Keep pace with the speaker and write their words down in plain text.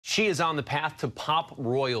She is on the path to pop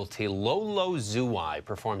royalty. Lolo Zouaï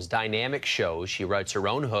performs dynamic shows. She writes her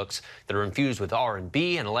own hooks that are infused with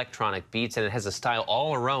R&B and electronic beats, and it has a style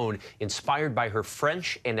all her own, inspired by her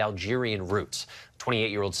French and Algerian roots.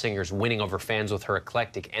 28-year-old singer is winning over fans with her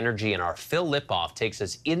eclectic energy, and our Phil Lipof takes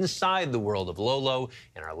us inside the world of Lolo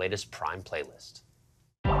in our latest Prime playlist.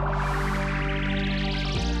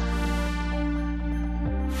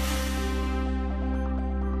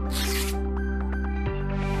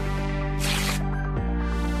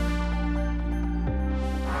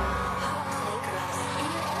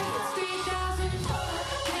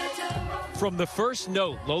 From the first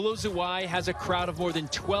note, Lolo Zouaï has a crowd of more than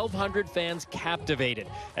 1,200 fans captivated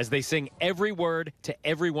as they sing every word to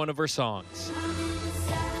every one of her songs.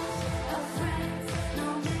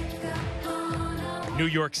 New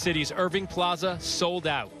York City's Irving Plaza sold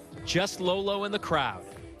out. Just Lolo and the crowd.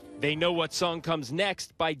 They know what song comes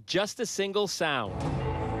next by just a single sound.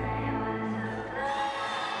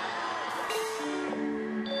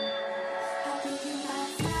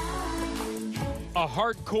 A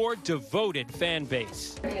hardcore, devoted fan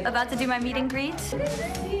base. About to do my meet and greet?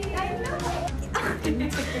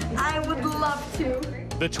 I would love to.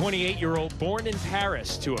 The 28-year-old born in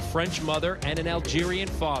Paris to a French mother and an Algerian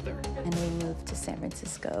father. And we moved to San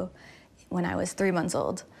Francisco when I was 3 months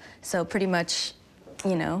old. So pretty much,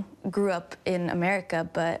 you know, grew up in America,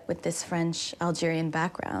 but with this French-Algerian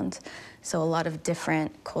background. So a lot of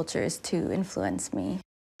different cultures to influence me.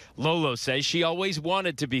 Lolo says she always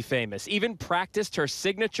wanted to be famous, even practiced her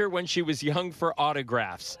signature when she was young for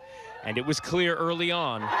autographs. And it was clear early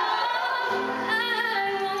on.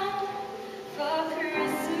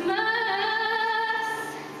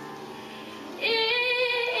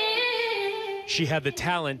 She had the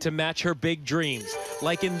talent to match her big dreams,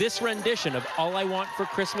 like in this rendition of All I Want for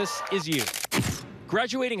Christmas Is You.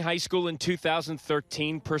 Graduating high school in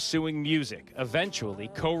 2013, pursuing music, eventually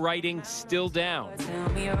co-writing Still Down. Tell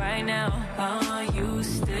me right now, are you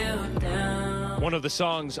still down? One of the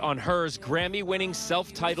songs on hers Grammy-winning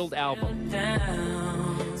self-titled album.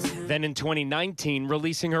 Then in 2019,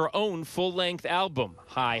 releasing her own full-length album,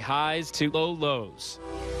 High Highs to Low Lows.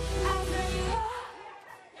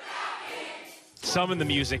 Some in the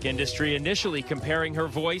music industry initially comparing her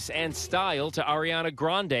voice and style to Ariana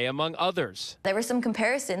Grande, among others. There were some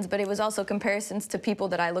comparisons, but it was also comparisons to people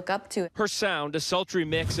that I look up to. Her sound, a sultry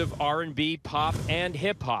mix of R&B, pop, and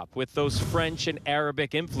hip-hop, with those French and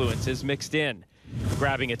Arabic influences mixed in.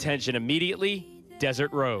 Grabbing attention immediately,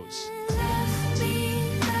 Desert Rose.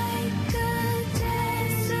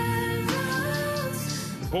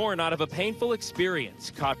 Born out of a painful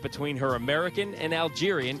experience caught between her American and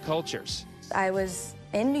Algerian cultures. I was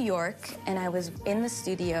in New York, and I was in the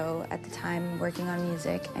studio at the time working on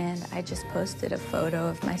music, and I just posted a photo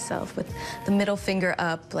of myself with the middle finger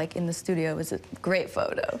up, like in the studio. It was a great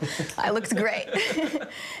photo. I looked great.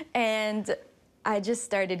 And I just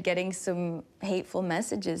started getting some hateful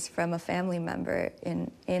messages from a family member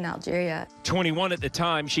in Algeria. 21 at the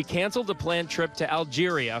time, she canceled a planned trip to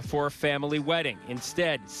Algeria for a family wedding,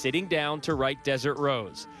 instead sitting down to write Desert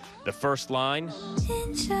Rose. The first line,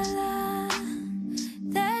 Inshallah,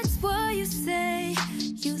 that's what you say.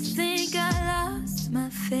 You think I lost my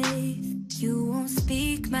faith. You won't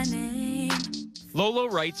speak my name. Lolo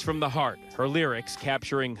writes from the heart, her lyrics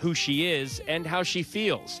capturing who she is and how she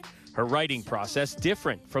feels. Her writing process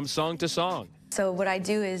different from song to song. So what I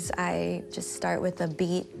do is I just start with a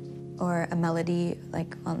beat or a melody,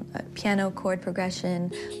 like on a piano chord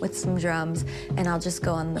progression with some drums, and I'll just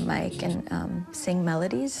go on the mic and sing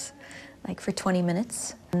melodies, like for 20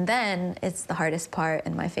 minutes. And then it's the hardest part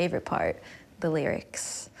and my favorite part, the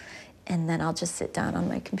lyrics. And then I'll just sit down on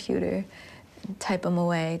my computer and type them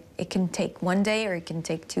away. It can take 1 day or it can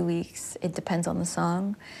take 2 weeks. It depends on the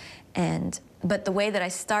song. But the way that I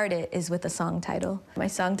start it is with a song title. My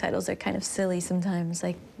song titles are kind of silly sometimes,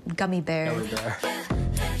 like Gummy Bear.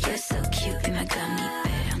 You're so cute, be my gummy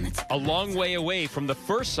bear on the top. A long way away from the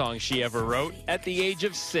first song she ever wrote at the age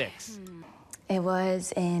of 6. It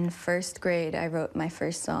was in first grade. I wrote my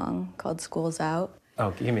first song called School's Out.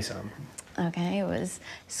 Oh, give me some. Okay, it was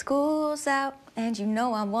school's out, and you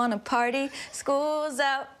know I wanna party. School's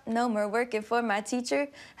out, no more working for my teacher.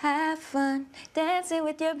 Have fun, dancing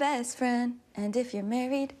with your best friend. And if you're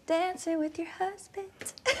married, dancing with your husband.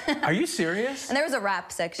 Are you serious? And there was a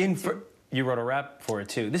rap section too. You wrote a rap for it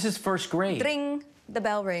too. This is first grade. Ring, the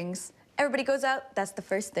bell rings. Everybody goes out, that's the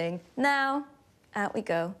first thing. Now, out we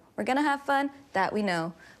go. We're gonna have fun, that we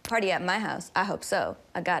know. Party at my house, I hope so.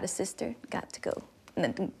 I got a sister, got to go. And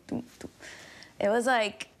then, doom, doom, doom. It was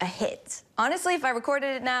like a hit. Honestly, if I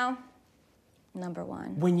recorded it now,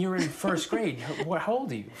 #1. When you were in first grade, how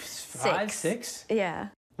old are you? 5, 6? Yeah.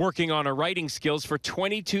 Working on her writing skills for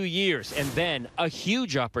 22 years, and then a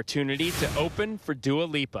huge opportunity to open for Dua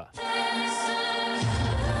Lipa.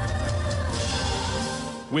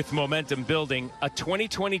 With momentum building, a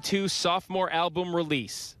 2022 sophomore album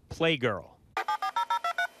release, Playgirl.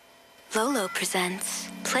 Lolo presents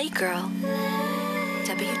Playgirl.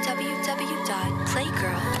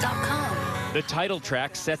 www.playgirl.com. The title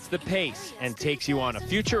track sets the pace and takes you on a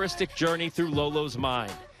futuristic journey through Lolo's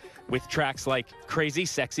mind, with tracks like Crazy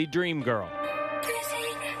Sexy Dream Girl,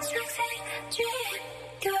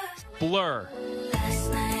 Blur,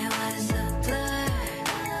 Last night was a blur.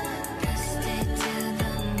 Pressed it till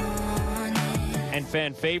the morning. and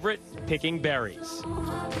fan favorite, Picking Berries.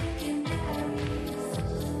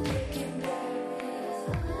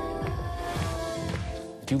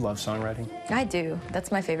 Do you love songwriting? I do.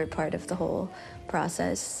 That's my favorite part of the whole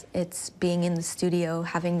process. It's being in the studio,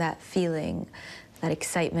 having that feeling, that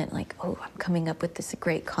excitement, like, oh, I'm coming up with this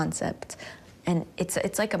great concept. And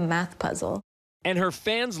it's like a math puzzle. And her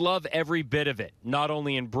fans love every bit of it, not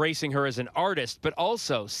only embracing her as an artist, but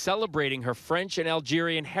also celebrating her French and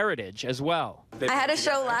Algerian heritage as well. I had a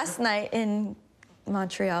show last night in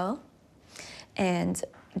Montreal, and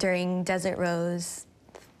during Desert Rose,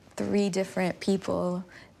 3 different people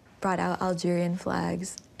brought out Algerian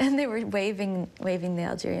flags, and they were waving the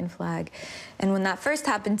Algerian flag. And when that first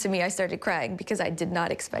happened to me, I started crying because I did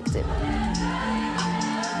not expect it.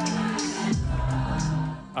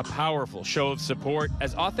 A powerful show of support,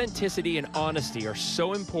 as authenticity and honesty are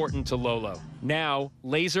so important to Lolo. Now,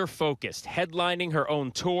 laser focused, headlining her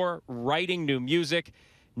own tour, writing new music,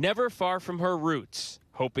 never far from her roots,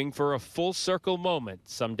 hoping for a full circle moment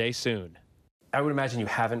someday soon. I would imagine you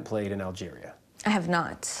haven't played in Algeria. I have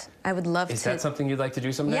not. I would love to. Is that something you'd like to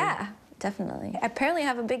do someday? Yeah, definitely. I apparently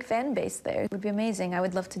have a big fan base there. It would be amazing. I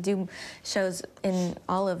would love to do shows in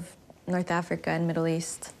all of North Africa and Middle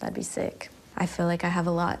East. That'd be sick. I feel like I have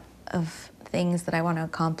a lot of things that I want to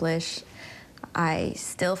accomplish. I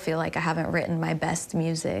still feel like I haven't written my best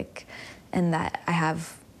music and that I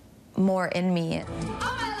have more in me. On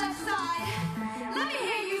my left side, let me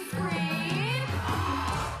hear you scream.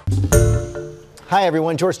 Hi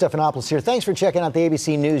everyone, George Stephanopoulos here. Thanks for checking out the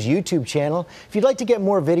ABC News YouTube channel. If you'd like to get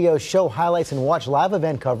more videos, show highlights, and watch live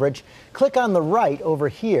event coverage, click on the right over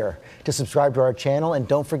here to subscribe to our channel, and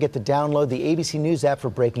don't forget to download the ABC News app for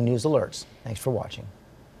breaking news alerts. Thanks for watching.